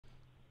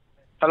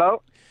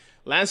Hello?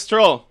 Lance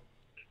Stroll,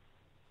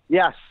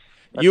 Yes,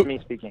 that's you me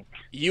speaking.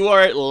 you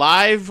are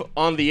live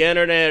on the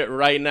internet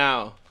right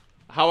now.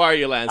 How are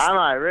you, Lance? Am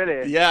I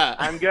really? Yeah.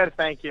 I'm good,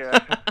 thank you.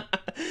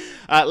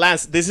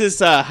 Lance, this is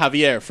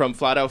Javier from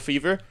Flat Out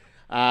Fever.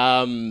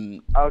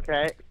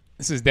 Okay.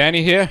 This is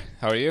Danny here.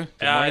 How are you?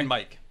 Good morning. And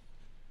Mike.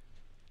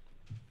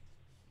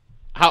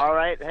 All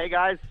right. Hey,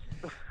 guys.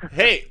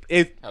 Hey,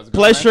 How's it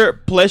going,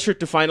 pleasure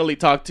to finally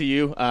talk to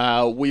you.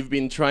 We've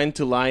been trying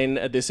to line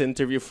this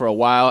interview for a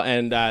while,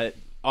 and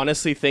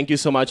honestly, thank you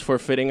so much for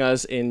fitting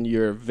us in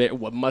your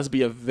what must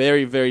be a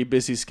very, very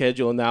busy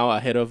schedule now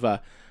ahead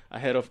of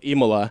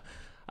Imola.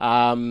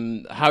 How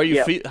are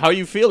you How are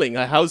you feeling?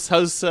 How's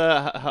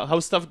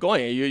stuff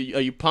going?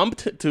 Are you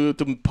pumped to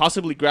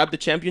possibly grab the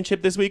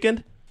championship this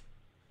weekend?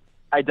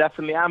 I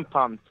definitely am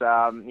pumped.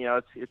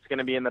 It's going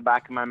to be in the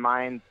back of my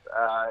mind,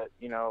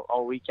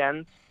 all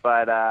weekend.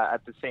 But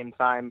at the same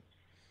time,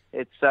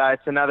 it's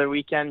another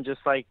weekend just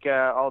like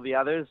all the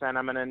others, and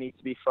I'm going to need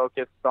to be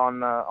focused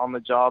on the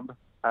job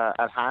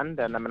at hand,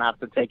 and I'm going to have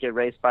to take it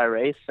race by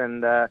race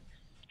and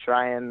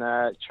try and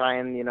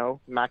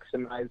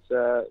maximize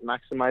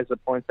the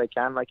points I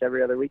can, like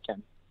every other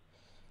weekend.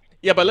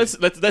 Yeah, but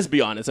let's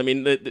be honest. I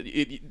mean,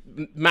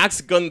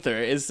 Max Gunther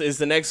is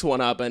the next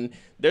one up, and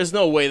there's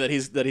no way that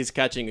he's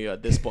catching you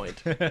at this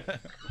point.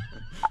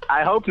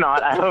 I hope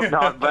not.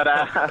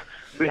 But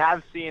we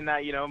have seen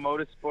that,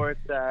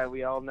 motorsports.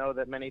 We all know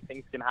that many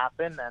things can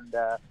happen, and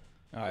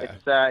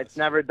it's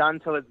never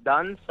done till it's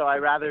done. So I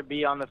rather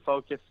be on the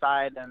focus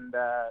side and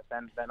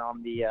than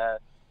on the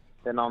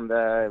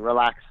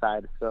relaxed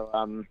side. So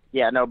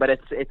but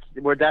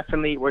we're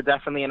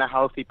definitely in a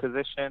healthy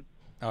position.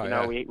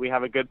 We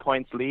have a good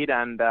points lead,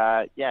 and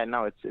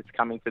it's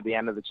coming to the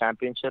end of the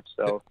championship.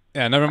 So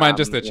never mind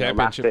just the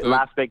championship.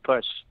 Last big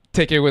push.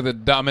 Take it with a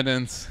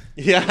dominance.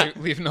 Yeah,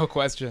 leave no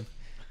question.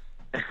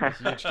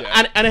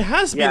 and it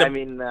has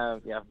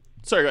been.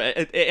 Sorry,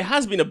 it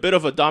has been a bit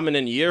of a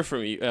dominant year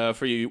for you.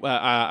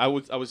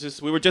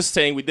 We were just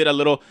saying, we did a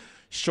little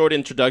short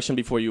introduction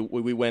before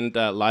we went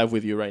live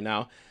with you right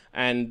now,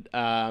 and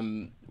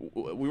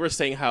we were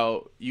saying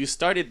how you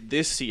started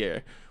this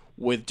year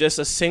with just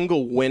a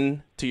single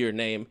win to your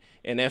name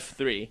in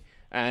F3,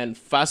 and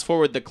fast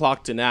forward the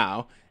clock to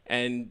now,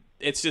 and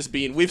it's just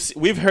been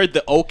we've heard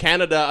the "Oh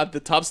Canada" at the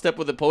top step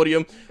of the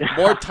podium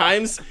more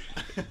times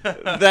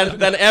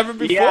than ever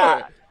before.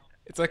 Yeah.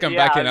 It's like I'm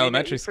back in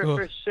elementary school.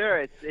 For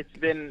sure,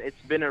 it's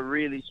been a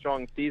really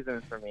strong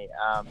season for me.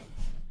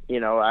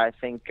 I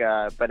think,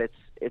 but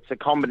it's a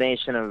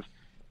combination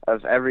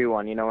of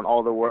everyone, and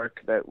all the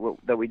work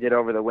that we did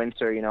over the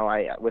winter.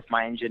 With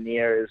my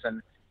engineers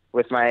and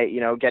with my,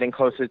 getting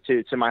closer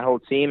to my whole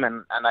team,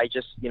 and I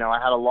just, I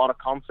had a lot of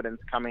confidence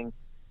coming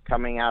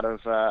out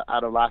of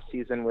last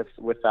season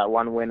with that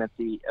one win at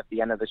the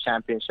end of the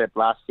championship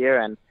last year,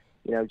 and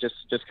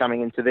just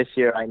coming into this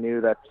year, I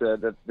knew that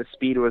the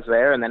speed was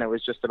there, and then it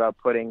was just about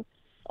putting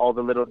all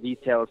the little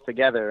details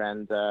together,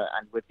 and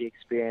with the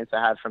experience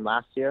I had from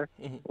last year,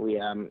 we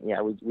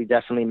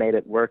definitely made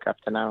it work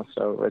up to now.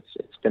 So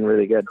it's been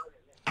really good.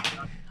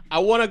 I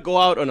want to go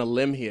out on a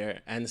limb here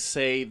and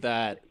say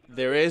that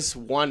there is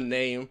one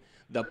name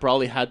that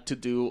probably had to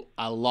do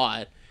a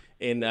lot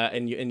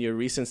in your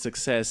recent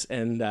success,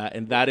 and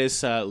that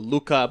is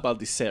Luca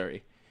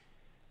Baldisseri.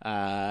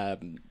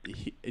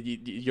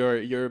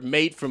 Your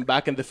mate from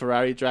back in the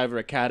Ferrari Driver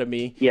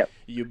Academy. Yep.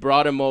 You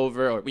brought him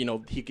over, or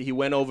he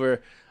went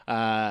over.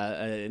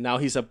 Now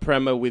he's a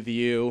Prema with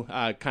you,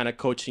 kind of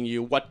coaching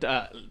you. What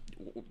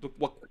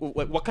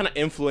kind of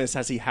influence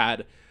has he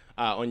had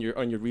on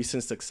your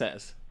recent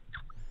success?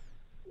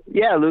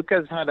 Yeah,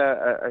 Luca's had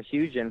a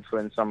huge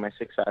influence on my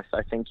success.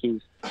 I think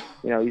he's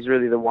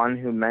really the one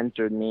who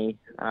mentored me,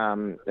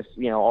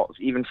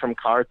 even from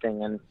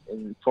karting and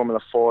in Formula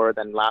 4,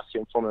 then last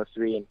year in Formula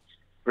 3, and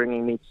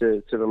bringing me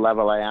to the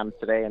level I am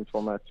today in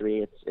Formula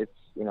 3. It's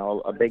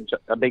a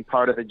big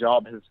part of the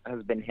job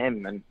has been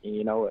him, and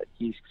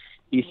he's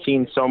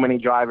seen so many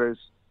drivers,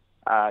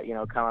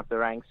 come up the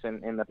ranks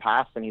in the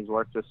past, and he's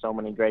worked with so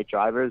many great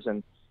drivers,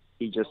 and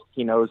he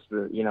knows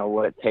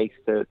what it takes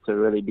to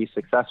really be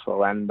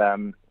successful,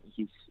 and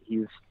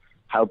he's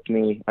helped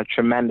me a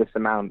tremendous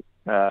amount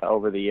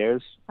over the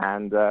years,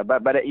 and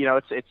but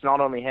it's not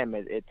only him.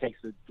 It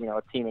takes a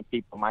team of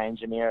people. My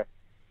engineer,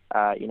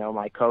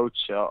 my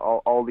coach,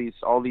 all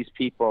these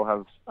people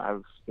have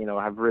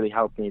really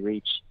helped me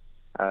reach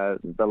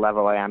the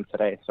level I am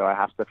today. So I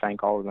have to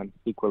thank all of them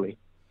equally.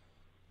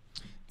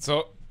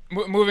 So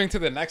moving to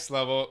the next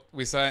level,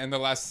 we saw in the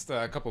last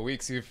couple of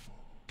weeks you've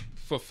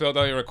fulfilled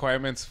all your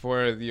requirements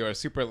for your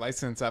super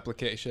license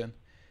application.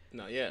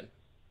 Not yet.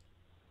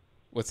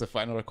 What's the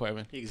final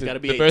requirement? He's got to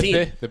be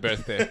 18. The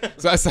birthday.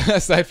 So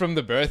aside from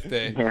the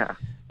birthday,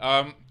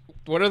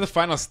 what are the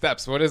final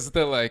steps? What is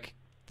the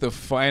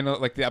final,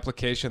 the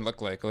application look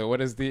like?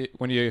 What is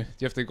when you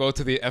have to go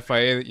to the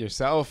FIA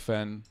yourself,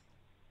 and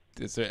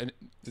is there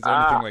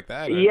anything like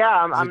that? Yeah,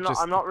 I'm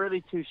not really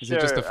too sure. Is it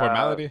just a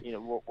formality?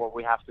 What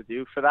we have to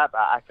do for that.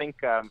 I think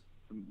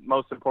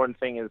most important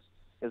thing is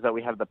is that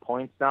we have the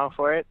points now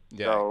for it.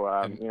 Yeah.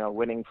 So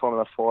winning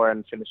Formula 4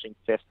 and finishing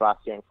 5th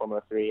last year in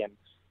Formula 3,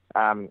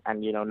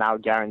 and now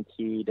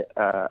guaranteed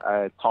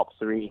a top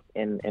 3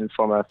 in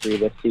Formula 3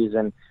 this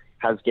season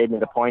has gave me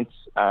the points,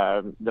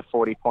 the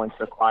 40 points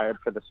required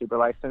for the super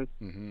license.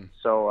 Mm-hmm.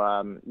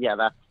 So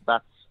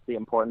that's the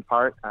important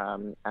part,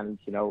 and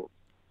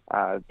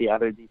the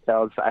other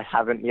details I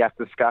haven't yet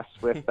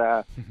discussed with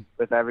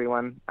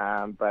everyone.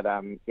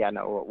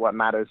 What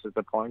matters is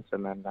the points,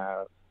 and then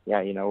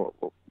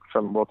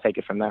we'll take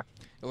it from there.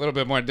 A little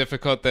bit more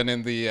difficult than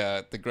in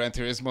the Gran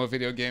Turismo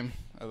video game,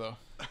 although.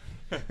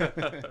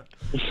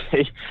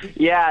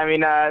 Yeah, I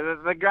mean,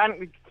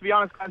 to be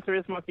honest, Gran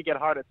Turismo could get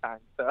hard at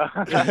times. So.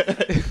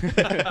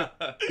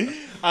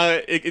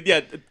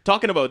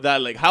 Talking about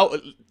that, like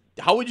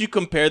how would you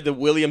compare the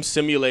Williams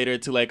simulator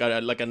to like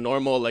a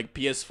normal like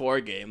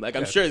PS4 game? Like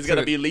I'm sure it's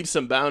gonna be leaps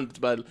and bounds,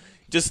 but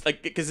just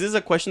like because this is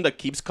a question that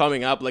keeps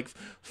coming up. Like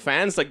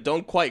fans like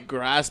don't quite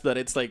grasp that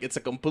it's a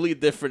completely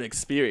different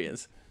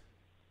experience.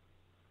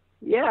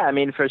 Yeah, I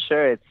mean for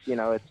sure it's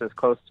as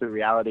close to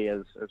reality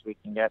as we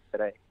can get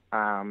today.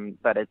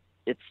 But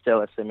it's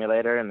still a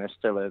simulator, and there's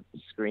still a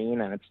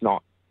screen, and it's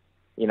not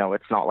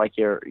like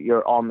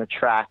you're on the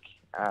track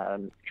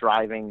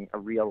driving a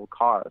real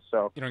car.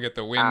 So you don't get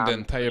the wind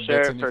and tire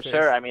bits in your face. For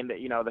sure. I mean,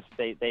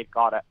 they've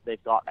got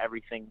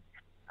everything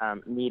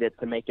needed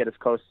to make it as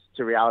close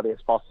to reality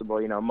as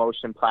possible.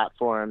 Motion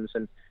platforms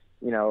and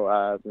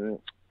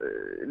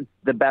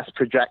the best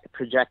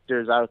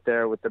projectors out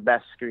there with the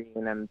best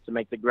screen, and to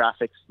make the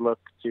graphics look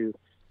to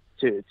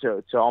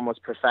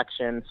almost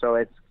perfection. So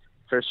it's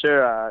for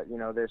sure,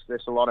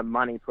 there's a lot of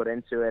money put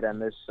into it,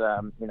 and there's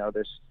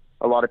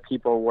a lot of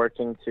people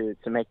working to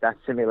make that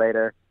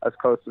simulator as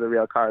close to the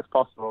real car as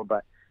possible.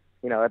 But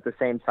at the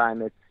same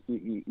time, it's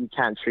you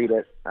can't treat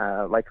it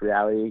like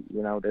reality.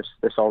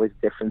 There's always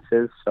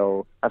differences.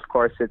 So of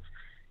course, it's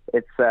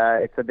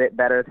a bit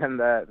better than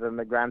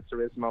the Gran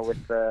Turismo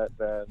with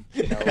the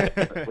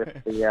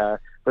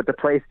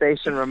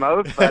PlayStation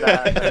remote. But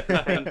at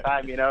the same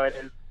time,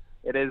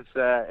 it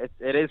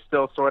is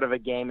still sort of a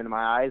game in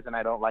my eyes, and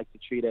I don't like to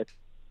treat it,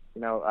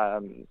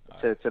 to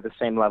the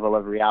same level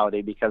of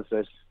reality, because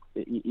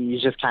you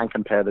just can't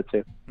compare the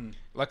two.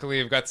 Luckily,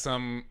 you've got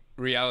some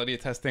reality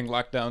testing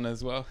locked down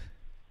as well.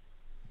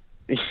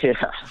 Yeah.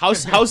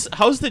 How's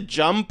the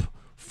jump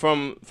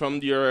from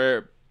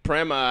your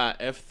Prema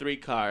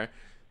F3 car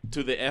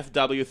to the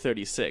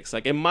FW36?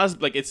 Like it must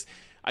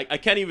I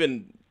can't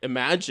even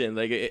imagine.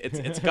 Like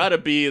it's got to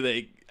be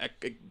like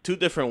two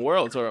different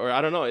worlds, or I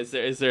don't know.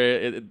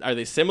 Are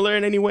they similar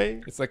in any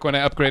way? It's like when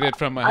I upgraded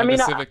from my Honda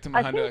Civic to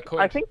my Honda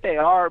Accord. I think they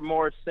are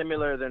more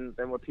similar than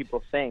what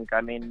people think.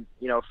 I mean,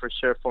 for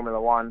sure,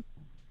 Formula One,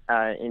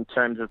 in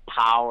terms of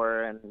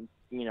power and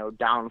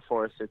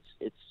downforce,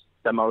 it's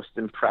the most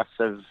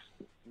impressive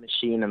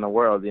machine in the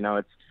world.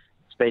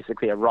 It's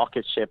basically a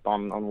rocket ship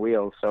on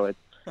wheels. So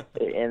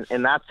it's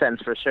in that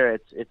sense, for sure,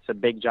 it's a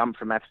big jump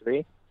from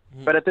F3.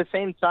 But at the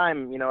same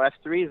time,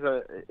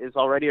 F3 is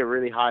already a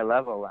really high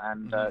level,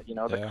 and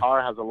the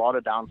car has a lot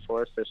of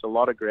downforce. There's a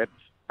lot of grip.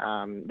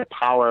 The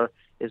power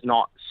is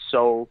not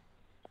so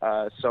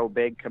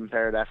big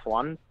compared to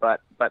F1,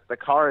 but the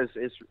car is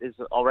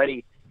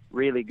already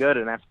really good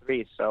in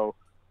F3. So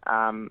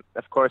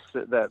of course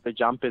the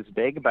jump is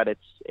big, but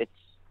it's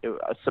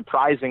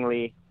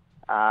surprisingly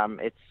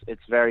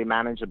it's very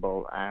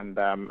manageable, and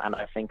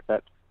I think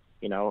that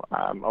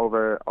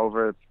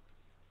over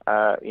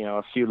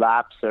a few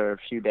laps or a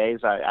few days,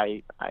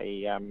 I'll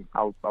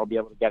be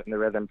able to get in the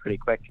rhythm pretty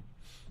quick.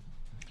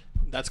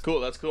 That's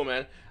cool,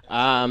 man.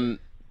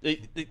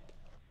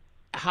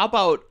 How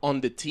about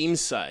on the team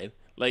side?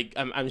 Like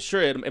I'm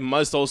sure it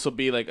must also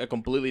be like a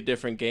completely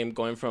different game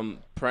going from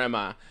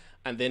Prema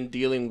and then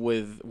dealing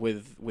with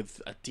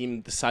a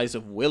team the size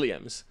of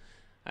Williams.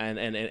 And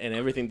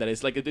everything that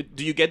is like,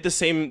 do you get the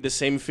same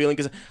feeling?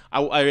 Because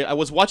I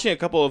was watching a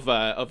couple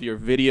of your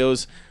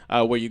videos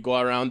where you go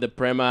around the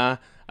Prema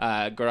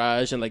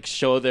garage and like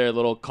show their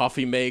little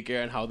coffee maker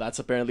and how that's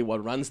apparently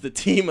what runs the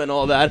team and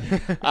all that.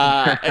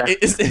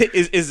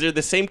 Is there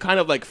the same kind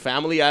of like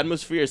family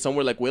atmosphere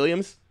somewhere like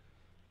Williams?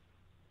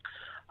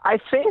 I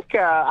think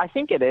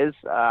it is.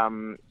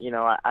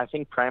 I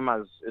think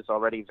Prema is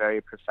already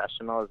very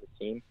professional as a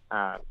team.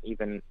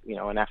 Even in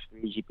F3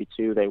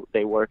 GP2,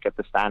 they work at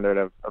the standard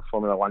of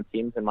Formula One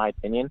teams, in my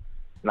opinion,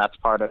 and that's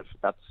part of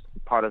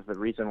the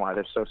reason why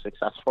they're so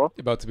successful.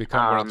 About to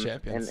become world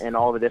champions in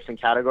all the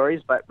different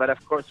categories. But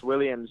of course,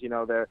 Williams,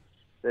 they're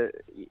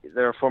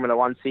a Formula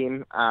One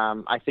team.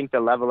 I think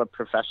the level of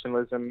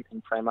professionalism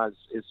in Prema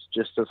is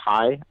just as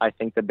high. I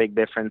think the big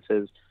difference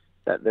is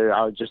that there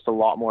are just a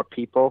lot more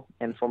people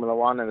in Formula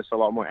One, and there's a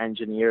lot more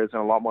engineers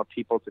and a lot more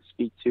people to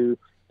speak to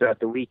throughout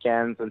the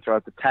weekends and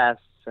throughout the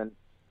tests, and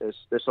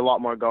there's a lot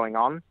more going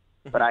on.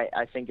 But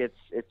I think it's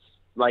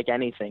like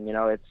anything,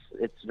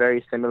 it's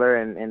very similar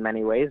in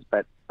many ways,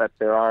 but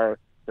there are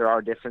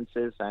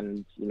differences,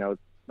 and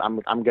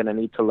I'm gonna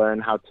need to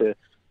learn how to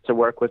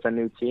work with a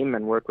new team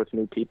and work with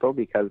new people,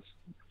 because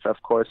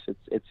of course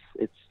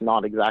it's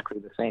not exactly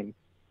the same.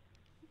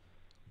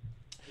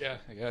 Yeah,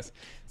 I guess.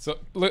 So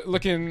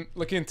looking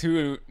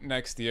to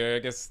next year, I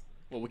guess.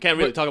 Well, we can't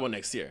really talk about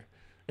next year.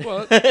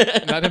 Well,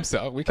 not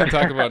himself. We can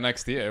talk about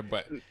next year,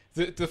 but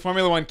the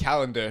Formula One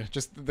calendar,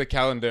 just the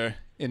calendar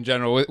in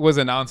general, was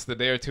announced a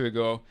day or two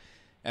ago,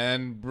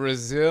 and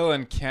Brazil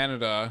and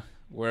Canada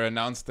were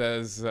announced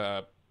as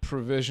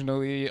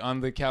provisionally on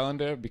the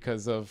calendar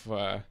because of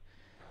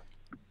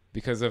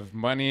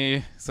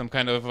money, some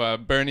kind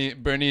of Bernie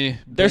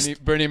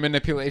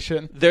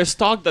manipulation. There's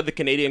talk that the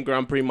Canadian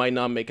Grand Prix might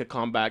not make a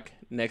comeback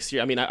next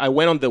year. I mean, I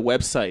went on the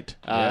website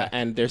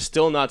and they're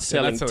still not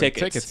selling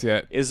tickets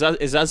yet. Is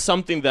that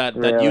something that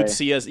you'd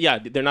see as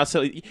they're not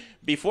selling?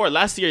 Before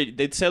last year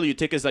they'd sell you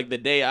tickets like the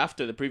day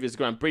after the previous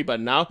Grand Prix, but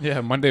now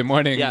Monday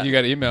morning you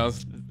got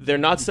emails. They're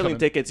not selling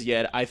tickets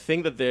yet. I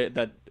think that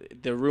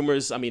the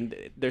rumors. I mean,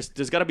 there's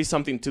got to be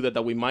something to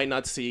that we might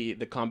not see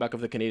the comeback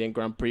of the Canadian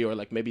Grand Prix, or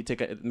like maybe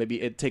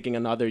taking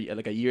another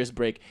like a year's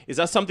break. Is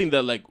that something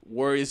that like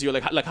worries you?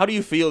 Like how do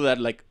you feel that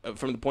like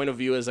from the point of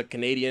view as a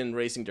Canadian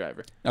racing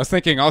driver? I was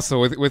thinking also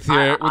with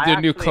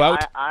your new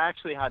clout. I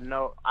actually had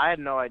no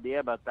idea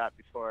about that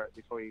before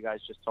you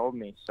guys just told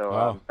me.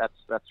 So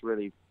that's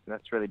really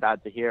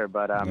bad to hear.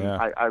 But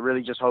I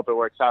really just hope it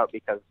works out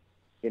because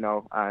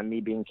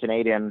me being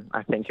Canadian,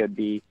 I think it'd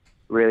be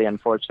really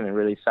unfortunate,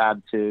 really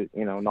sad to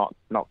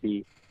not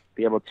be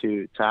able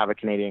to have a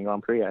Canadian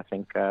Grand Prix. I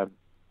think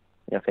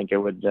it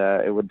would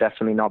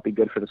definitely not be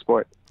good for the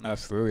sport.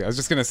 Absolutely. I was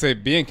just gonna say,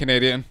 being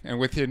Canadian and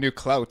with your new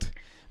clout,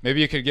 maybe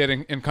you could get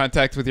in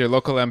contact with your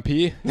local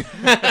MP.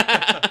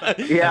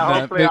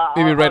 Yeah, hopefully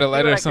maybe write a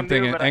letter or or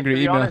something, an angry to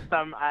be email. Honest,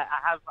 I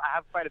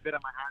have quite a bit on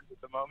my hands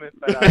at the moment,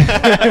 but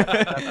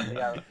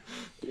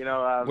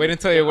wait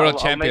until you're world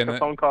champion. I'll make a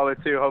phone call or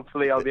two.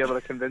 Hopefully, I'll be able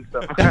to convince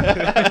them.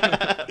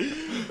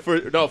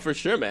 For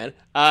sure, man.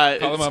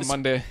 Call them on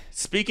Monday.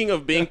 Speaking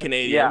of being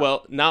Canadian,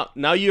 well,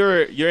 now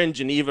you're in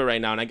Geneva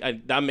right now,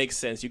 and that makes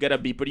sense. You gotta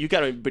be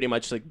pretty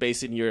much like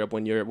based in Europe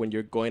when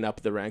you're going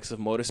up the ranks of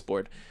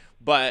motorsport.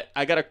 But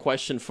I got a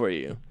question for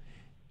you.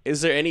 Is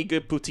there any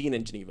good poutine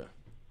in Geneva?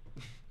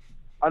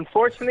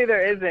 Unfortunately,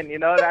 there isn't.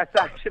 That's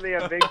actually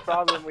a big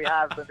problem we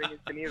have living in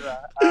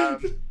Geneva.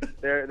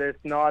 There's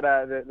not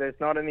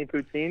any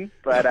poutine,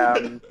 but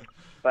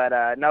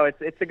no,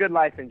 it's a good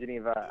life in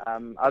Geneva.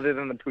 Other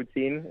than the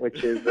poutine,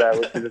 which is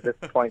a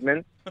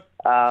disappointment.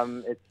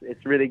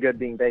 It's really good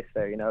being based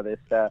there.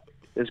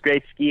 There's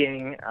great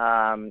skiing.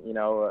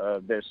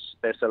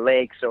 There's a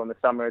lake, so in the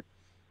summer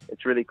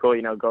it's really cool.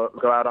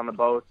 Go out on the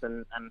boat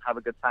and have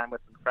a good time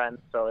with some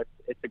friends. So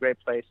it's a great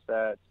place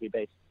to be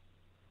based.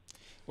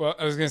 Well,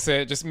 I was gonna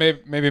say, just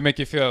maybe make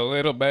you feel a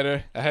little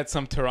better. I had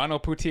some Toronto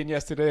poutine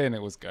yesterday, and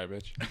it was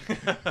garbage.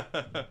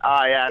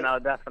 Oh yeah, no,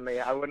 definitely.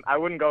 I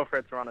wouldn't go for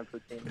a Toronto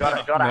poutine.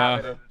 Gotta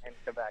have it in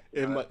Quebec.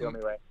 That's the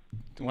only way.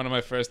 One of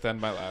my first and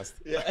my last.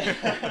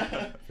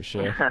 Yeah, for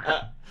sure.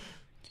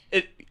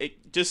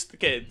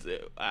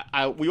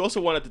 We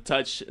also wanted to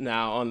touch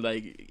now on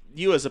like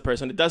you as a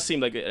person. It does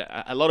seem like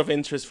a lot of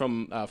interest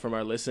from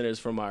our listeners,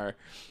 from our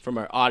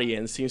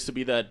audience seems to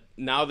be that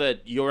now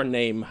that your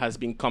name has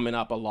been coming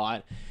up a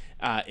lot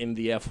in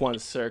the F1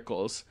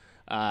 circles,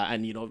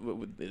 and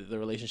with the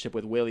relationship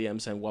with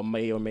Williams and what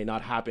may or may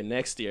not happen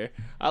next year,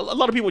 a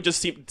lot of people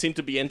just seem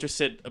to be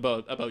interested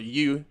about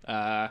you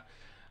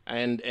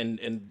and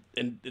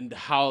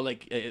how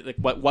like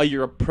what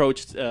your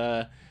approach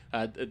to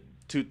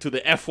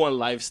the F1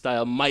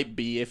 lifestyle might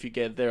be, if you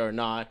get there or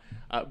not.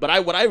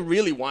 But what I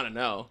really want to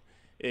know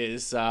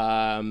is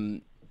how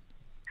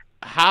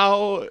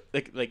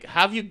like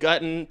have you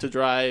gotten to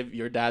drive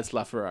your dad's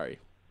LaFerrari?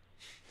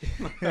 The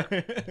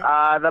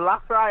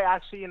LaFerrari,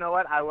 actually, you know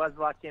what? I was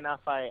lucky enough.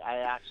 I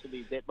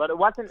actually did, but it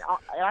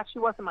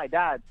actually wasn't my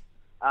dad's.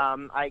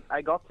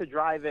 I got to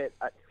drive it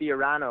at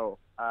Fiorano.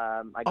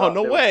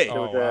 No way!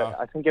 Wow.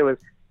 I think it was.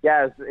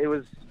 Yeah, it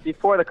was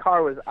before the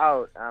car was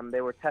out.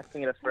 They were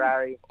testing it at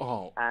Ferrari,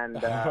 and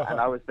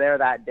I was there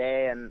that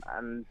day, and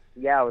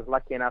I was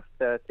lucky enough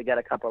to get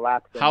a couple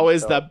laps. How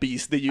is that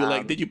beast? Did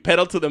you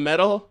pedal to the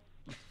metal?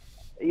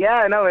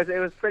 Yeah, no, it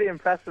was pretty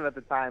impressive at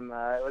the time.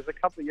 It was a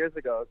couple of years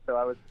ago, so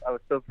I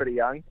was still pretty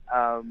young.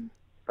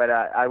 But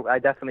I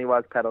definitely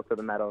was pedal to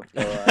the metal.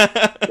 So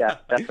yeah,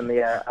 definitely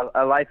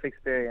a life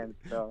experience.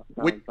 So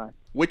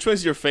which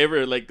was your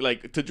favorite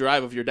like to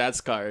drive of your dad's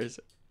cars?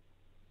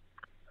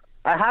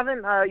 I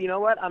haven't. You know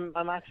what? I'm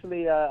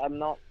actually. I'm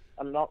not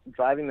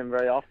driving them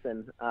very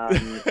often.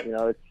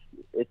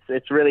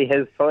 It's really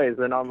his toys.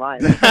 They're not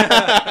mine. So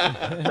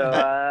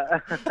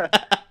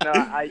no,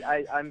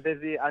 I'm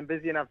busy. I'm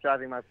busy enough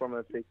driving my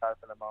Formula 3 car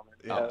for the moment.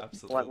 Yeah,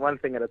 absolutely. One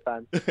thing at a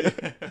time.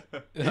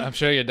 I'm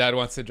sure your dad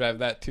wants to drive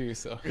that too.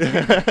 So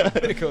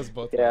it goes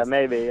both ways. Yeah,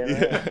 maybe.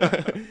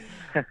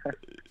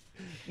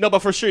 No, but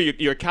for sure,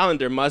 your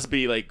calendar must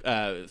be like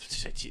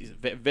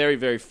very,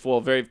 very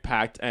full, very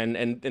packed,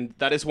 and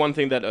that is one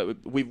thing that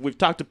we've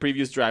talked to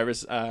previous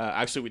drivers.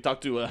 Actually, we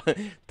talked to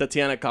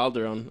Tatiana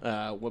Calderon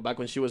back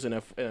when she was in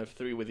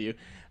F3 with you,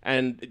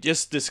 and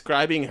just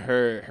describing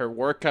her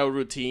workout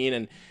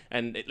routine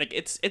and like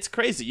it's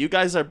crazy. You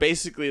guys are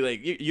basically like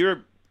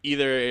you're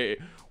either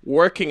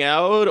working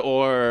out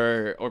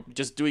or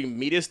just doing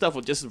media stuff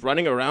or just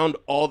running around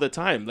all the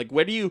time? Like,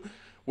 where do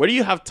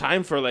you have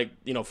time for, like,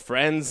 you know,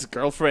 friends,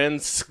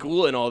 girlfriends,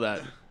 school, and all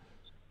that?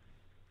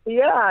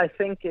 Yeah, I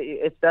think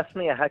it's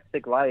definitely a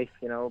hectic life,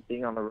 you know,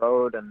 being on the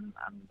road and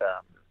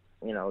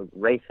you know,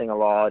 racing a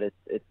lot.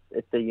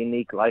 It's a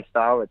unique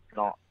lifestyle. It's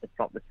not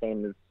the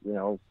same as, you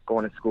know,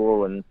 going to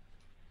school and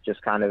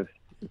just kind of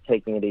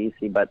taking it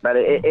easy. But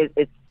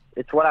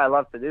it's what I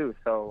love to do.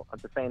 So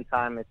at the same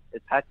time,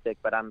 it's hectic,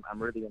 but I'm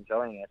really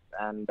enjoying it.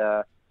 And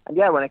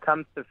yeah, when it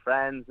comes to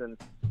friends and,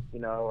 you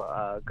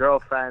know,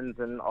 girlfriends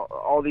and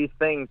all these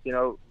things, you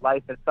know,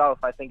 life itself,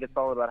 I think it's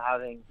all about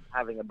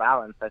having a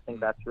balance. I think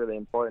that's really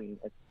important.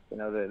 It's, you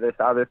know, there's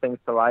other things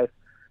to life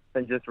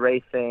than just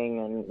racing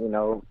and, you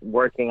know,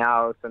 working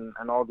out and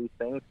all these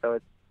things. So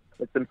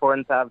it's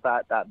important to have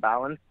that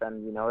balance,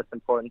 and, you know, it's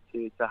important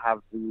to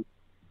have the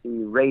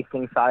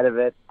racing side of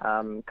it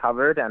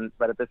covered,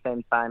 but at the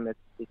same time, it's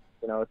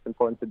you know, it's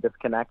important to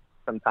disconnect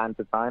from time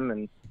to time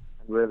and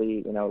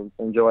really, you know,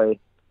 enjoy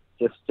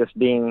just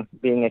being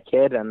a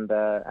kid and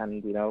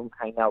you know,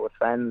 hanging out with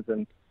friends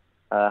and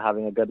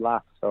having a good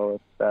laugh. So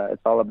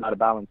it's all about a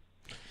balance.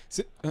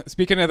 So,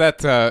 speaking of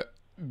that,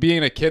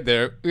 being a kid,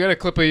 there, we got a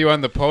clip of you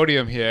on the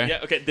podium here. Yeah.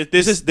 Okay.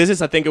 This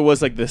is I think it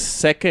was like the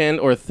second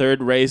or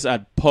third race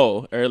at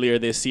Po earlier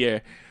this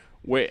year.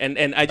 Where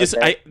and I just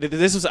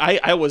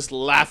I was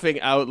laughing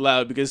out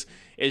loud because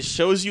it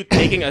shows you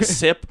taking a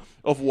sip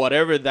of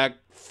whatever that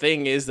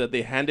thing is that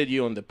they handed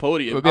you on the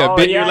podium.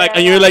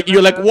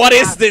 You're like, what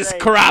is this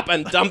crap?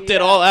 And dumped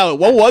it all out.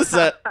 What was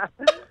that?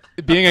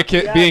 Being a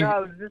kid, no, I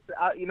was just,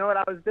 you know what?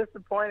 I was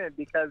disappointed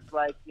because,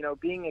 like, you know,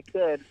 being a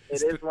kid,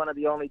 it is one of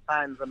the only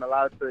times I'm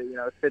allowed to, you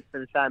know, sip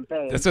some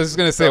champagne. That's what I was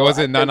gonna say. Was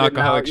it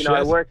non-alcoholic shit? You know,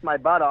 I worked my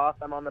butt off.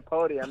 I'm on the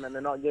podium, and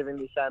they're not giving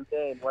me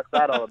champagne. What's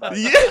that all about?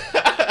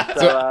 Yeah.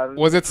 So,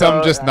 was it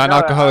some just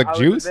non-alcoholic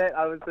juice?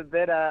 I was a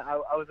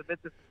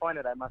bit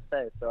disappointed, I must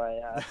say. So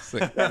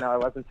I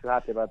wasn't too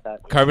happy about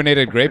that.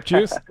 Carbonated grape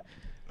juice.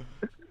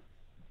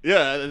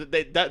 Yeah,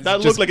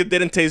 that looked like it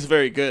didn't taste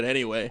very good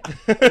anyway.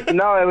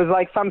 No, it was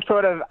like some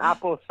sort of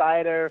apple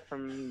cider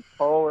from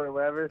Po or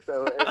wherever.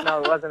 So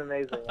it wasn't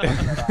amazing.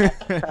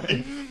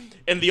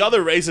 In the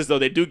other races, though,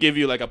 they do give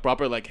you like a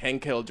proper like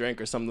Henkel drink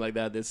or something like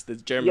that. This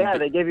German. Yeah,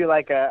 they give you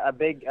like a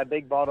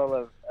big bottle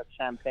of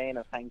champagne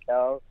of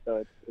Henkel, so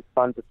it's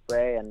fun to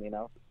spray and, you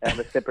know, have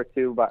a sip or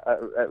two. But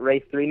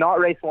race 3, not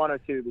race 1 or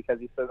 2, because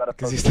you still got to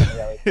focus on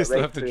the race. You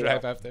still have to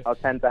drive after. I'll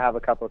tend to have a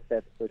couple of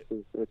sips, which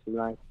is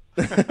nice.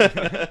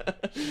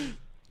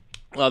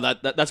 Well,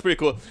 that's pretty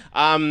cool.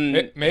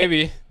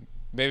 Maybe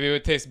it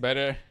would taste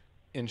better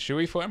in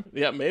chewy form.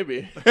 Yeah,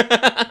 maybe.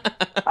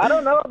 I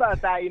don't know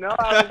about that. You know,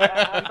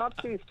 I'm not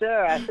too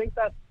sure. I think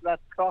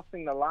that's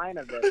crossing the line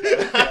a bit.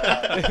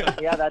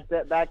 But, yeah,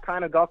 that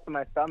kind of got to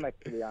my stomach,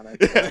 to be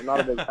honest. I'm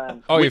not a big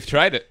fan. Oh, you've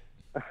tried it?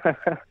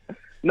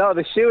 No,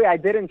 the shoey, I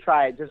didn't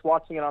try it. Just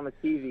watching it on the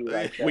TV,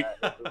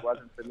 it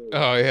wasn't for me.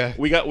 Oh yeah.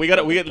 We got.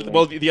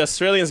 Well, the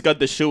Australians got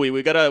the shoey.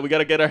 We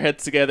gotta get our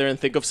heads together and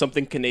think of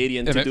something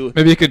Canadian to do.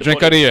 Maybe you could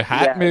drink out of your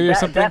hat, or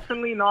something.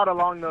 Definitely not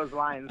along those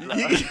lines.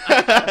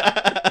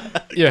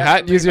 Your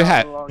hat. Use your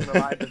hat. Along the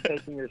lines of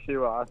taking your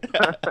shoe off.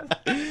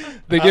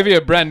 They give you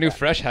a brand new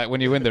fresh hat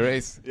when you win the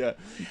race. Yeah.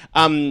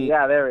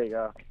 Yeah, there we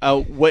go.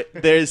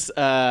 There's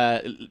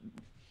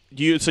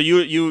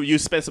you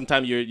spent some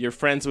time. You're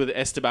friends with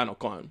Esteban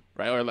Ocon,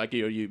 right? Or like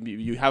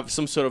you have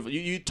some sort of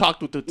you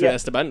talked to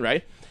Esteban,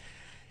 right?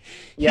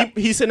 Yeah.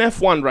 He's in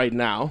F1 right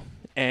now,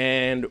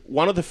 and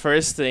one of the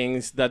first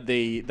things that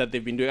they've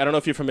been doing. I don't know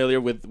if you're familiar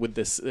with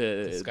this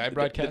the Sky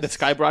broadcast. The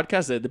Sky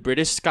broadcast, the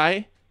British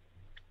Sky.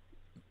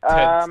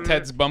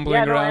 Ted's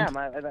bumbling around.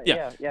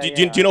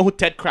 Do you know who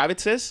Ted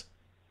Kravitz is?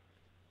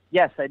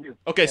 Yes, I do.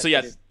 Okay, yes, so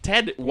yes,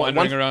 Ted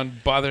wandering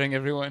around bothering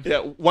everyone. Yeah,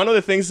 one of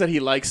the things that he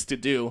likes to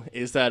do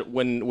is that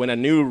when a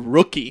new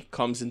rookie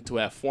comes into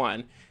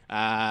F1,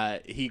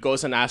 he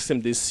goes and asks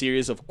him this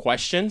series of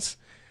questions.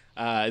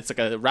 It's like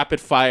a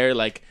rapid fire,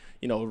 like,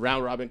 you know,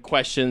 round robin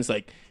questions,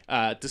 like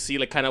to see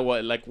like kind of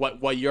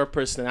what your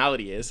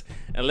personality is.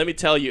 And let me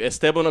tell you,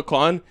 Esteban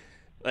Ocon,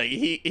 like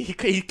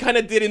he kind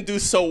of didn't do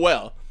so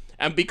well.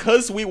 And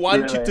because we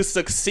want you to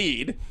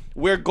succeed,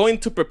 we're going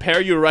to prepare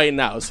you right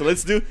now. So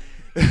let's do.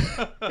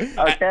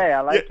 Okay, I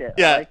like it.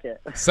 Yeah. I like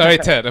it. Sorry,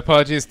 Ted.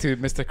 Apologies to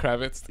Mr.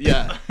 Kravitz.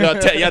 Yeah, no,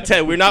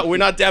 Ted. We're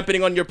not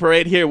dampening on your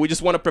parade here. We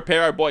just want to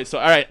prepare our boys. So,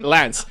 all right,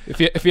 Lance. If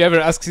he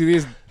ever asks you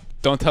these,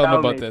 don't tell him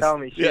about this. Tell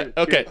me. Shoot,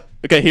 yeah. Okay.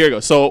 Okay. Here you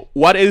go. So,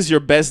 what is your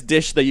best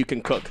dish that you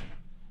can cook?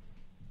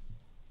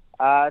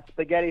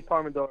 Spaghetti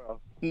Pomodoro.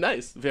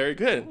 Nice. Very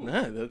good.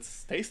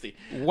 That's tasty.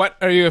 What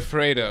are you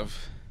afraid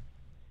of?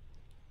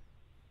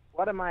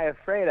 What am I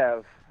afraid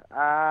of?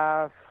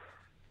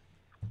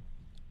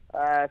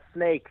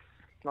 Snakes.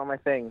 Not my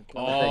thing.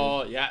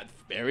 Yeah.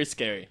 Very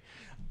scary.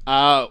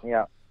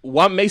 Yeah.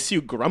 What makes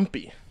you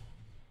grumpy?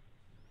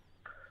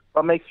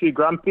 What makes you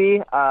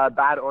grumpy?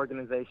 Bad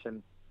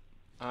organization.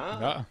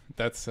 No,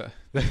 that's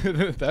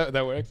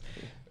that works.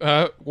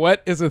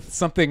 What is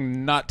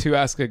something not to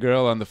ask a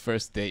girl on the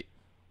first date?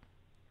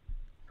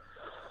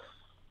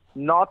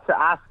 not to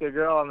ask a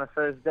girl on the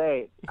first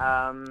date.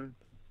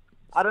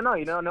 I don't know.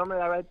 Normally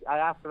I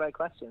ask the right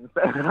questions.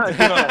 That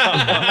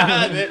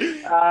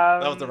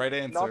was the right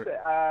answer.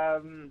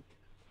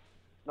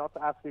 Not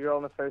to ask a girl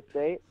on the first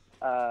date.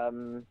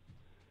 Do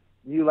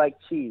you like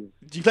cheese?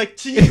 Do you like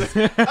cheese? Just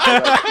stay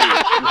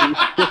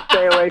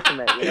away from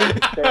it.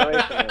 Just stay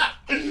away from it.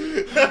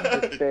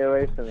 Just stay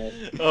away from it.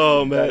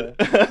 Oh man,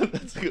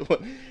 that's a good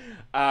one.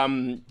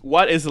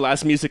 What is the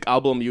last music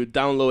album you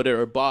downloaded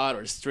or bought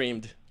or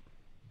streamed?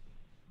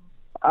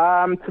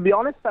 To be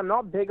honest, I'm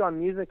not big on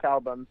music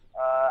albums.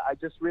 I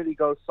just really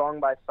go song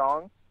by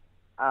song.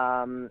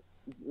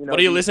 What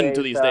are you listening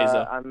to these days,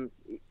 though?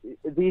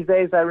 These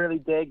days, I really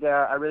dig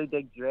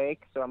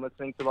Drake, so I'm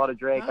listening to a lot of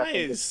Drake. Nice. I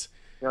think it's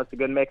a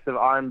good mix of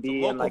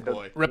R&B and like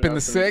ripping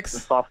the six,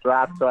 soft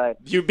rap. So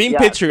you're being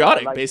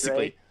patriotic, like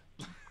basically.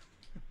 Drake.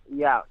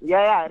 Yeah.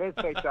 It is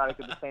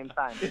patriotic at the same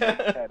time.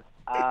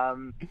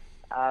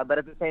 But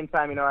at the same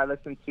time, I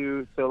listen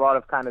to a lot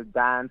of kind of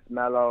dance,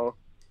 mellow,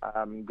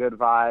 good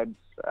vibes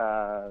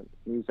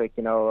music.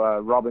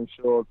 Robin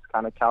Schulz,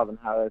 kind of Calvin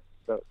Harris,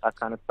 so that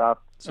kind of stuff.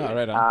 Oh,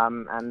 right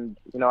on. And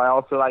I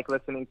also like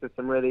listening to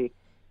some really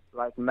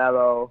like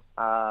mellow,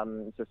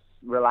 just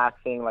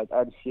relaxing, like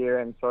Ed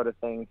Sheeran sort of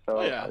thing. So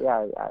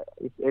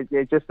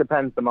it just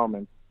depends the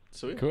moment.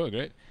 Sweet. Cool,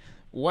 great.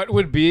 What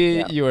would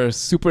be your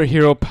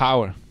superhero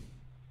power?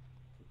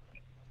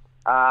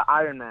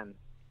 Iron Man.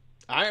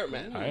 Iron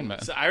Man.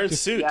 It's an iron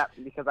suit. Yeah,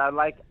 because I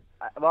like.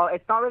 Well,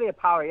 it's not really a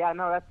power. Yeah,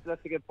 no,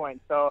 that's a good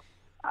point. So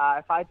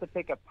if I had to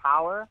pick a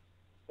power,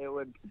 it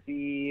would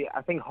be,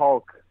 I think,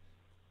 Hulk.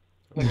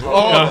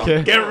 Oh,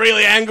 okay. Get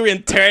really angry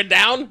and tear it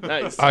down?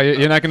 Nice. Oh,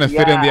 you're not going to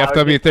fit in the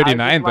FW39,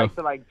 I though. like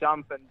to like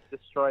jump and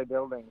destroy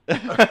buildings.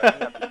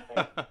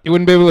 You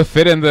wouldn't be able to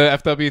fit in the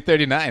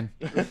FW39.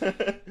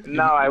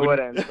 No, I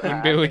wouldn't. You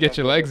wouldn't be able to get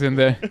your legs in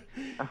there.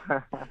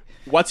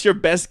 What's your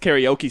best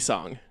karaoke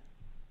song?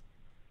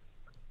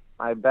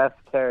 My best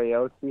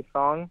karaoke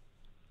song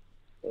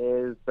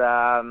is,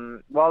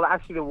 well,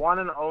 actually the one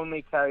and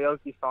only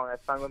karaoke song I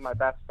sung with my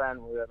best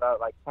friend when we were about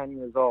like 10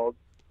 years old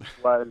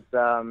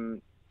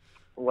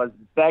was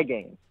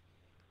Begging.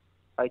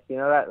 Like,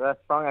 that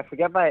song, I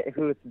forget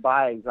who it's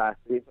by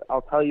exactly.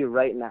 I'll tell you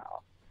right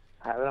now.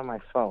 I have it on my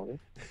phone.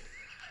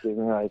 Give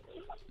me like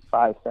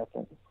 5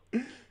 seconds.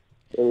 It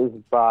is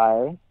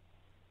by,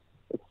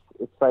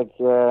 it's like,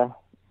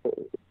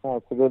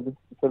 it's a good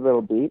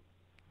little beat.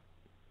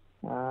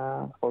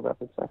 Hold up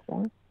a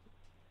second.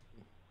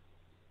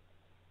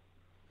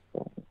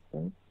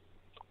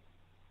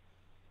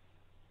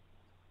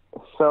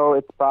 So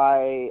it's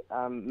by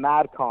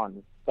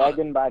Madcon.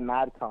 Begging by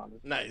Madcon.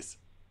 Nice.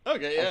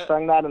 Okay, yeah. I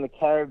sang that in the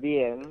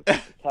Caribbean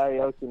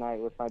karaoke night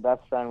with my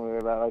best friend. We were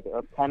about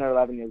like 10 or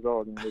 11 years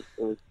old, and it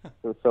was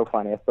so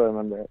funny. I still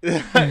remember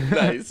it.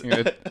 Nice.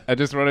 I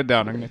just wrote it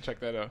down. I'm gonna check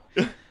that out.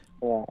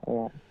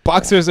 Yeah.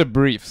 Boxers or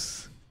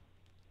briefs,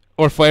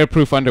 or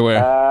fireproof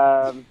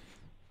underwear?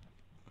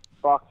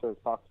 Boxers.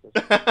 Yeah,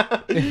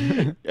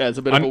 it's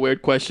a bit of a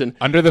weird question.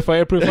 Under the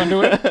fireproof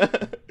underwear?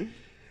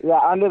 Yeah,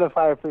 under the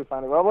fireproof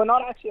underwear. Well, we're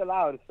not actually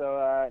allowed,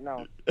 so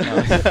no.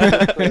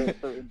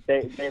 for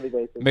daily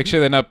basis. Make sure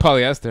they're not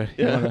polyester.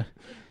 Yeah,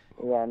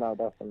 no,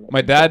 definitely.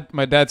 My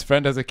dad's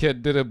friend as a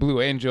kid did a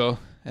Blue Angel,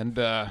 and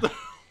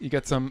he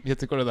had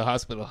to go to the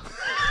hospital.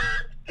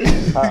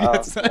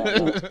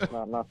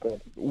 No, not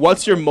good.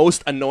 What's your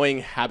most annoying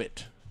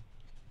habit?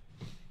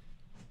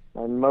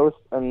 My most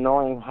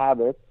annoying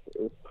habit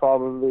is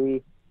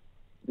probably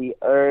the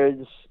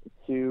urge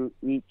to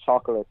eat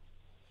chocolate.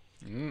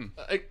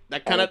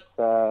 That kind of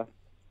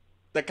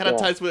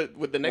ties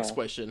with the next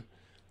question.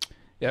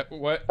 Yeah.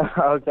 What?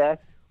 Okay.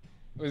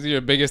 Was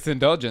your biggest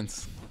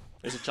indulgence?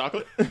 Is it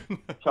chocolate?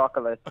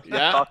 Chocolate.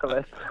 Yeah.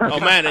 Chocolate. Oh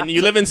man, and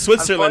you live in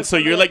Switzerland, so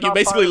you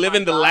basically live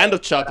in the land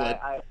of chocolate.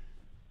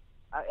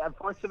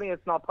 Unfortunately,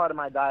 it's not part of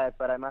my diet,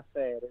 but I must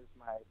say it is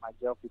my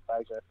guilty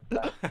pleasure from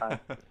time to time.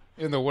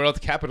 In the world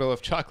capital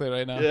of chocolate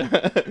right now.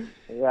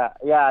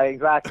 Yeah,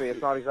 exactly.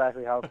 It's not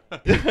exactly healthy.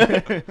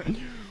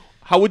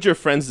 How would your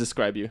friends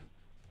describe you?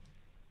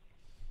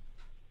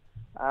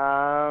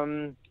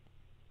 I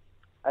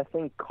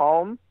think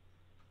calm,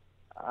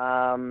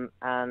 and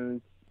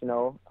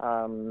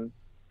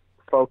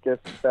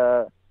focused.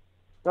 No.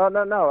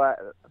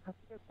 That's a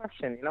good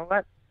question. You know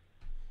what?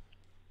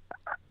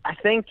 I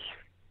think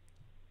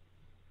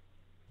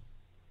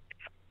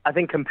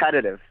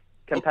competitive.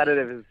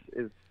 Competitive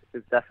is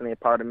definitely a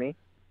part of me,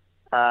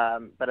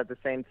 but at the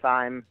same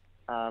time,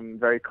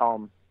 very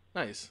calm.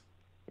 Nice.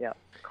 Yeah,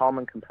 calm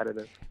and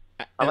competitive.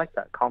 I like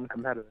that. Calm and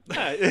competitive.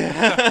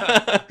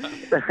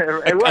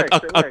 It works.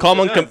 A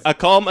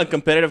calm and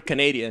competitive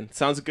Canadian.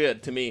 Sounds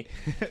good to me.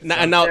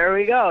 Now, there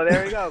we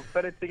go.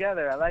 Put it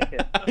together. I like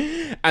it.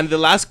 And the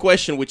last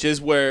question, which is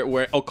where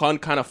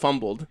Ocon kind of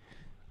fumbled.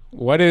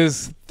 What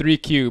is 3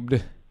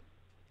 cubed?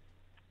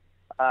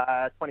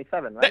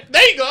 27, right?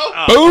 There you go.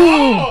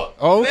 Boom.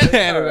 Oh,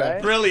 Canada.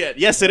 Right? Brilliant.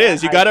 Yes, it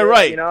is. You got it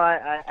right. You know,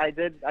 I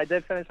did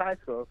finish high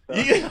school. So.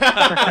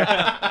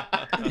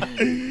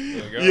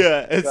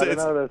 Yeah, it's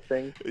know those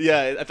things.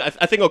 Yeah,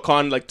 I think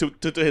Ocon, like to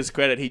his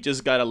credit, he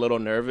just got a little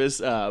nervous.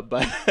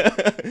 But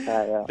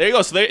yeah. There you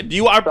go. So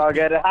you are. It's all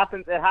good. It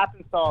happens to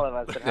all of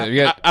us.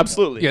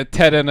 Absolutely. You got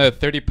Ted and a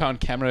 30-pound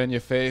camera in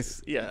your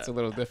face. Yeah, it's a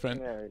little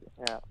different.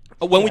 Yeah.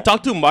 When we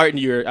talked to Martin,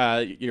 your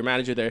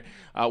manager there,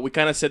 we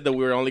kind of said that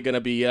we were only going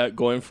to be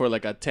going for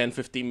like a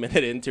 10-15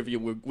 minute interview.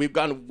 We've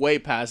gone way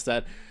past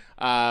that.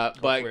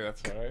 Hopefully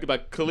that's all right.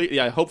 But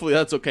hopefully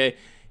that's okay.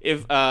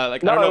 If it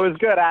was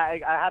good. I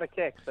had a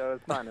kick, so it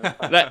was fun.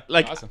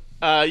 Awesome.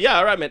 Yeah,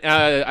 all right, man.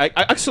 I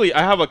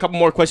have a couple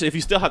more questions. If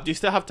you do you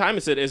still have time?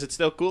 Is it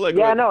still cool? Like,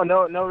 yeah, no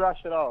rush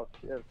at all.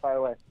 Yeah, fire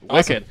away.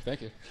 Awesome. Okay.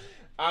 Thank you.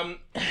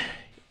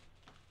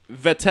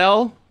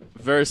 Vettel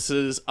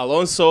versus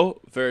Alonso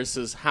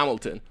versus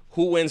Hamilton.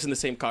 Who wins in the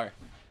same car?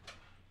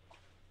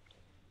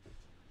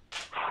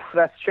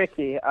 That's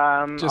tricky.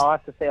 I'll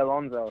have to say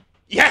Alonso.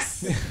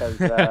 Yes.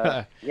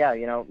 Because yeah,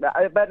 you know,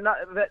 but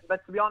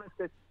to be honest,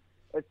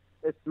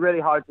 it's really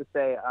hard to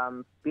say.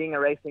 Being a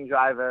racing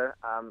driver,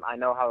 I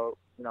know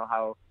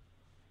how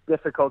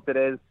difficult it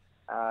is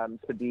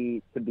to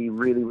be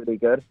really, really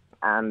good,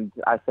 and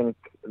I think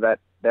that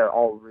they're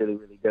all really,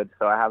 really good.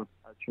 So I have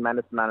a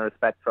tremendous amount of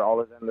respect for all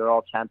of them. They're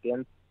all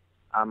champions.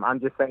 I'm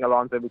just saying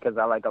Alonso because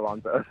I like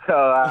Alonso.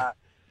 So,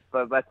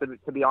 but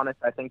to be honest,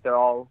 I think they're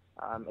all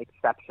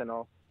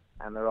exceptional,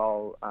 and they're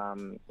all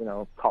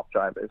top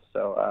drivers.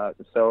 So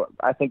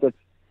I think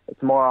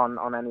it's more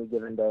on any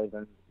given day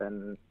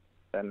than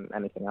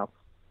anything else.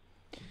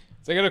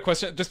 So I got a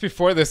question. Just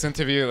before this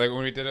interview, like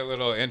when we did a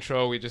little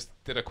intro, we just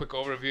did a quick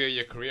overview of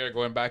your career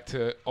going back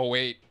to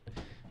 2008.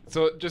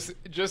 So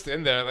just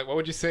in there, like what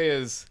would you say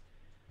is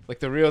like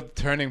the real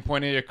turning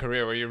point in your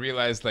career where you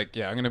realized like,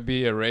 yeah, I'm going to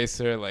be a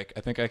racer. Like,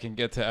 I think I can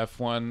get to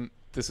F1.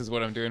 This is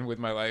what I'm doing with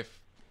my life.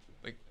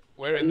 Like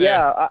where in there?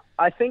 Yeah,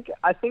 I think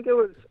it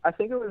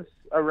was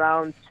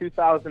around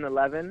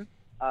 2011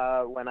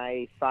 when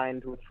I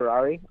signed with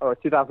Ferrari, or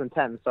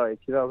 2010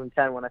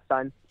 when I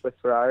signed with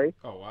Ferrari.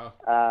 Oh wow.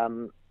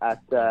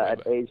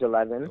 At age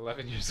 11.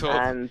 11 years old.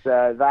 And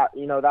that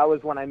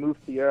was when I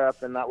moved to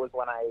Europe, and that was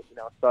when I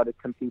started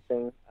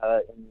competing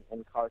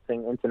in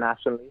karting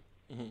internationally.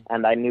 Mm-hmm.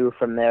 And I knew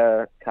from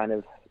there kind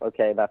of,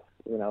 okay, that's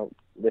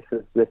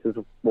this is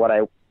what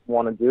I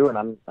want to do, and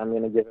I'm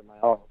going to give it my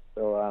all.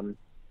 So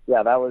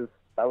yeah, that was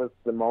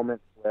the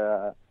moment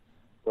where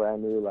I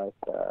knew like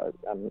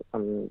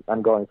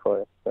I'm going for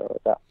it. So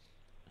yeah.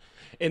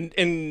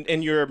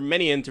 In your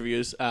many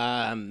interviews,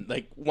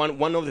 like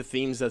one of the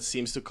themes that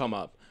seems to come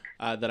up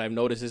that I've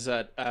noticed is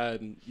that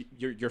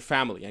your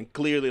family, and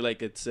clearly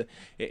like it's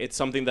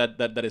something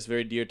that is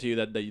very dear to you,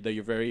 that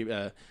you're very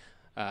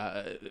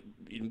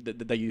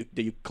that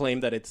you claim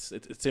that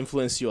it's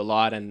influenced you a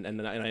lot,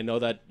 and I know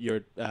that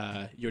your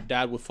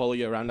dad would follow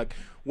you around. Like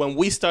when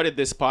we started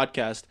this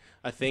podcast,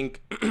 I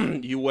think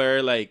you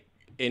were like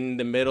in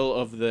the middle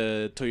of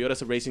the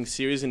Toyota Racing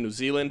Series in New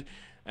Zealand.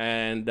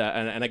 And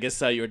I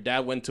guess your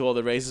dad went to all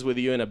the races with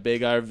you in a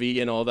big RV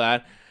and all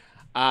that.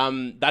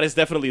 That is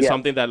definitely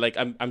something that like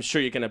I'm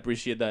sure you can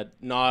appreciate, that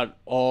not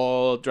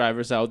all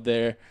drivers out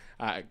there,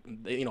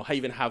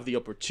 even have the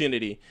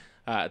opportunity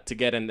to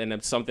get, and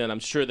it's something that I'm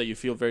sure that you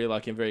feel very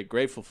lucky and very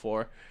grateful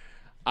for.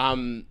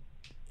 It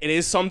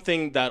is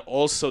something that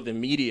also the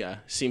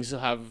media seems to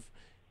have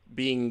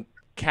been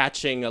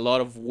catching a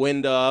lot of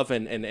wind of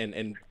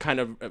and kind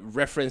of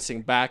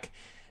referencing back.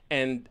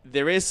 And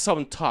there is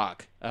some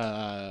talk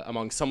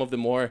among some of the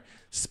more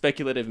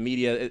speculative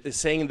media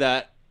saying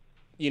that,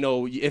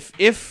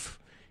 if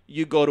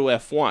you go to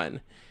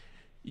F1,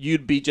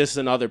 you'd be just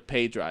another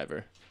pay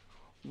driver.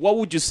 What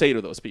would you say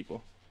to those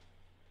people?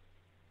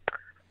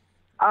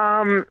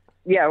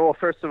 Yeah, well,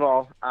 first of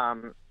all,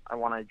 I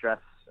want to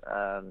address,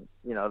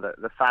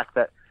 the fact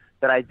that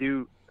I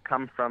do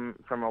come from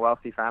a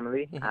wealthy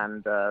family, mm-hmm.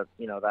 and,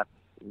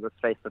 let's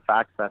face the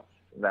facts,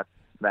 that's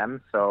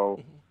them.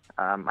 So,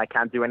 I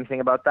can't do anything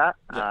about that.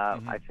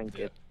 Mm-hmm. I think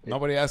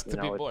nobody asked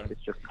to be born.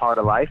 It's just part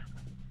of life.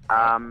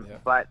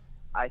 But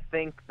I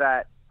think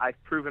that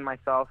I've proven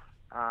myself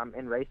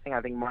in racing.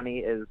 I think money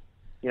is,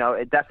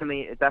 it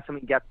definitely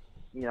gets,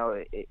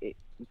 it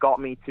got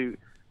me to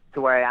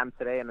where I am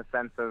today in the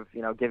sense of,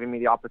 giving me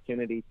the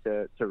opportunity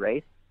to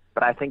race.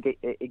 But I think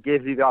it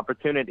gives you the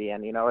opportunity,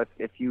 and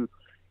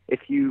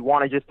if you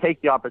want to just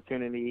take the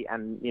opportunity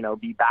and,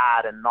 be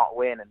bad and not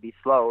win and be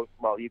slow,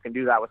 well, you can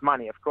do that with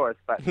money, of course.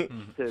 But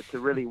to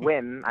really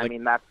win, I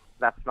mean,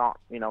 that's not,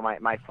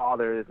 my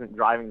father isn't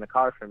driving the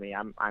car for me.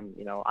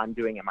 I'm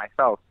doing it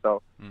myself.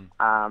 So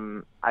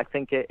I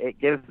think it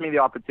gives me the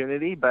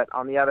opportunity. But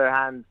on the other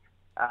hand,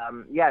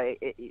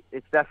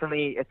 it's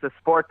definitely, it's a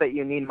sport that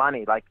you need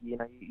money. Like,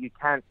 you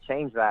can't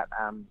change that.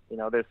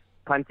 There's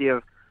plenty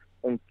of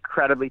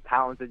incredibly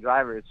talented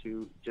drivers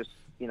who just,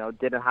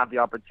 didn't have the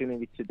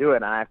opportunity to do it.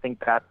 And I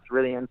think that's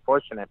really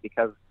unfortunate,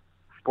 because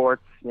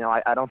sports,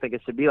 I don't think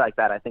it should be like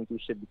that. I think you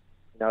should,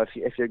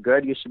 if you're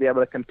good, you should be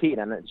able to compete,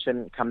 and it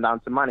shouldn't come down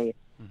to money.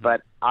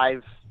 But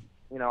I've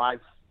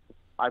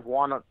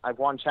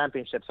won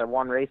championships, I've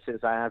won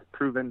races, I have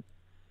proven,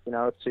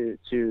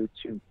 to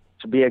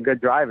be a good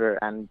driver,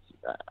 and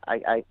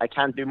I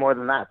can't do more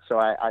than that. So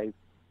I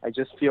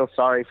just feel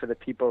sorry for the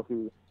people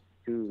who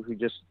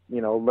just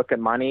look at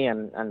money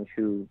and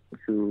who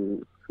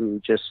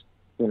just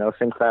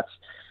think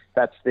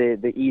that's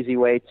the easy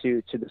way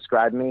to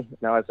describe me,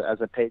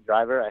 as a paid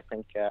driver. I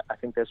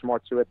think there's more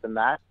to it than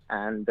that,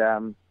 and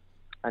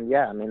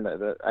yeah, I mean,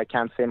 I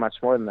can't say much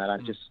more than that.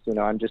 I'm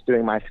just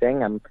doing my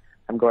thing. I'm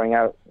going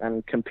out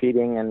and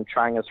competing and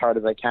trying as hard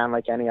as I can,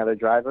 like any other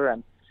driver.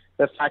 And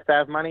the fact that I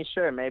have money,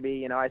 sure,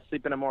 maybe I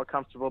sleep in a more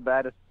comfortable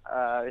bed,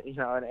 in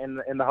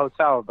the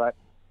hotel. But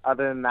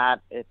other than that,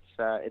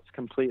 it's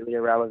completely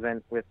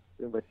irrelevant with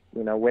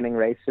winning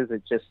races.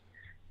 It just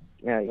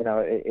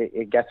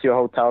it gets you a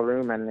hotel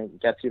room and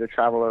it gets you to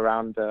travel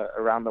around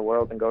the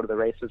world and go to the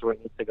races where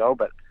you need to go.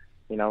 But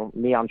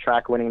me on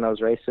track winning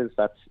those races,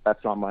 that's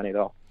not money at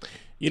all.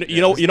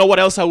 You know what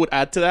else I would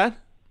add to that?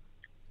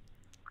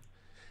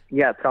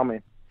 Yeah, tell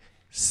me.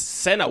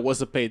 Senna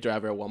was a paid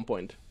driver at one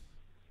point.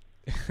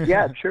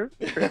 Yeah, true.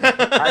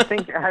 I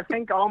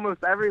think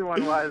almost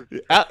everyone was.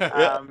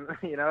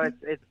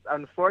 It's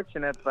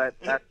unfortunate, but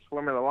that's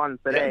Formula One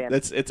today.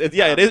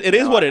 Yeah, it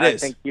is what it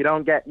is. I think you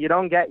don't get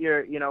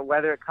your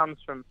whether it comes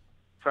from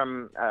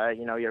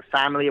your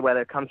family,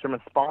 whether it comes from a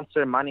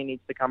sponsor, money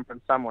needs to come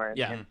from somewhere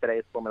in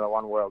today's Formula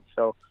One world.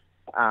 So,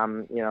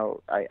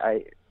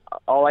 I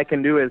all I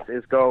can do is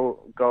go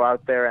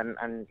out there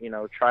and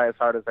try as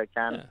hard as I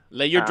can. Yeah.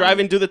 Let your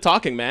driving do the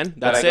talking, man.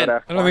 That's it. I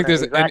don't think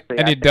there's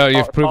any doubt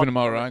you've proven them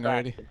all wrong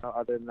already.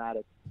 Other than that,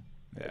 it's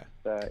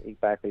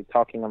exactly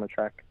talking on the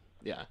track.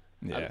 Yeah,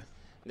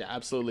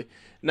 absolutely.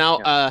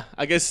 Now,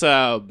 I guess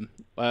one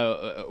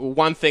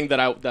thing that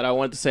I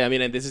wanted to say, I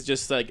mean, and this is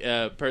just like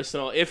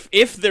personal.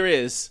 If there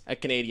is a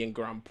Canadian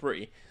Grand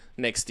Prix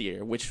next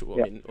year, which I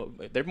mean,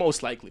 there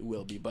most likely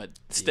will be, but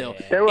still,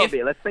 there will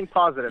be. Let's think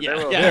positive.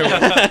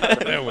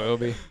 There will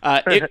be.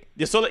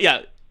 So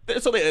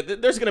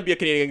there's gonna be a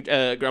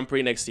Canadian Grand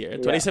Prix next year,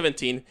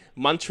 2017,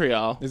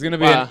 Montreal. There's gonna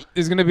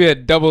be a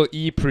double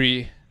E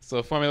Prix,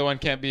 so Formula One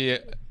can't be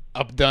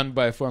outdone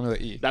by Formula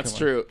E. That's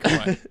true.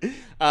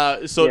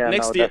 Next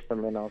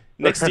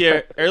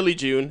year, early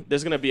June,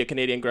 there's gonna be a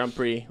Canadian Grand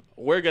Prix.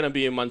 We're gonna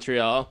be in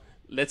Montreal.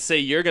 Let's say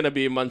you're gonna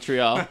be in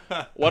Montreal.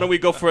 Why don't we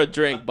go for a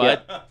drink,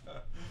 bud?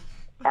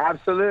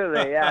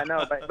 Absolutely, yeah,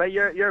 no, but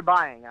you're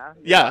buying, huh?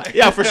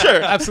 Yeah, for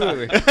sure,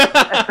 absolutely. All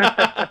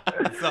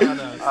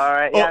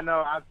right,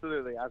 no,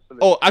 absolutely.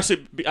 Oh,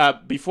 actually,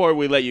 before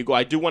we let you go,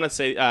 I do want to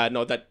say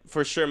that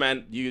for sure,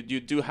 man, you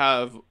do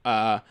have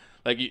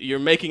you're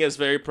making us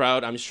very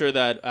proud. I'm sure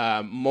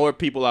that more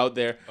people out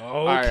there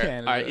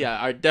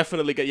are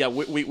definitely good. Yeah,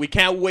 we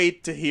can't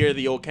wait to hear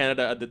the old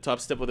Canada at the top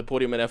step of the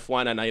podium in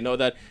F1, and I know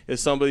that if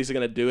somebody's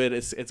gonna do it,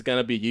 it's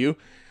gonna be you.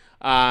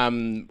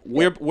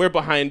 We're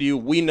behind you.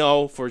 We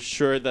know for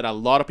sure that a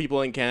lot of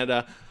people in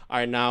Canada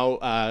are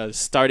now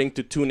starting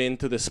to tune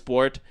into the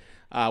sport,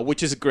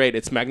 which is great.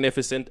 It's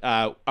magnificent.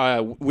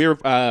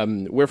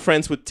 We're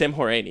friends with Tim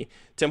Horaney.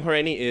 Tim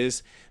Horaney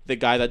is the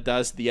guy that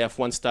does the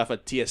F1 stuff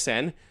at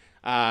TSN.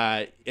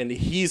 And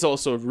he's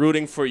also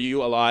rooting for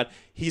you a lot.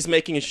 He's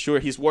making sure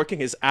he's working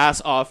his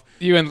ass off.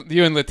 You and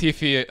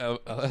Latifi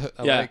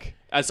alike.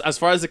 As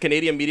far as the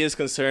Canadian media is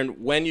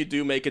concerned, when you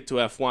do make it to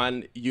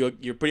F1,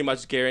 you're pretty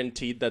much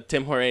guaranteed that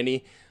Tim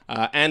Horaney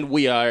and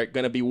we are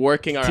going to be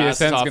working our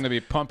asses off. TSN's going to be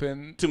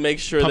pumping to make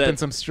sure pumping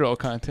some Stroll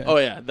content. Oh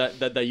yeah,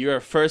 that you are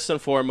first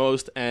and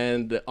foremost.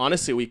 And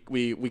honestly,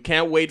 we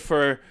can't wait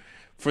for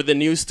the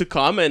news to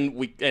come, and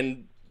we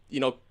can't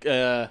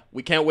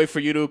wait for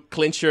you to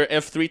clinch your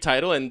F3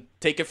 title and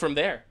take it from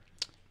there.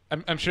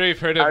 I'm sure you've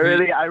heard of. I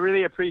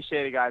really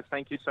appreciate it, guys.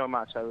 Thank you so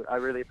much. I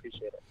really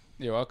appreciate it.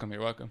 You're welcome.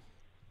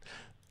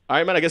 All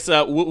right, man. I guess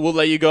we'll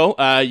let you go.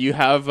 You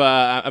have,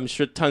 I'm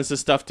sure, tons of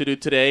stuff to do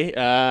today,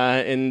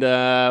 and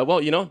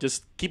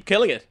just keep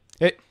killing it.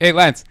 Hey,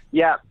 Lance.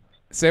 Yeah.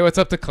 Say what's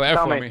up to Claire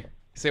for me.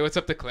 Say what's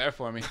up to Claire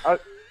for me.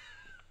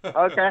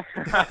 Okay.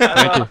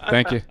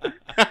 Thank you.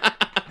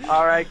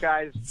 All right,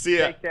 guys. See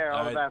ya. Take care.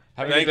 All the best.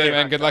 Have a good day,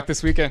 man. Good luck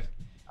this weekend.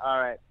 All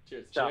right.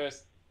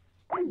 Cheers.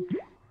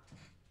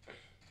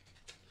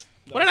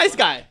 What a nice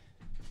guy.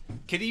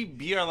 Can he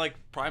be our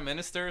prime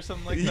minister or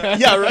something like that?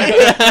 Yeah,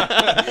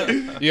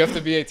 right. You have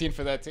to be 18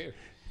 for that too.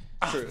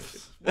 True.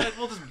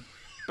 We'll just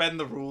bend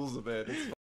the rules a bit. It's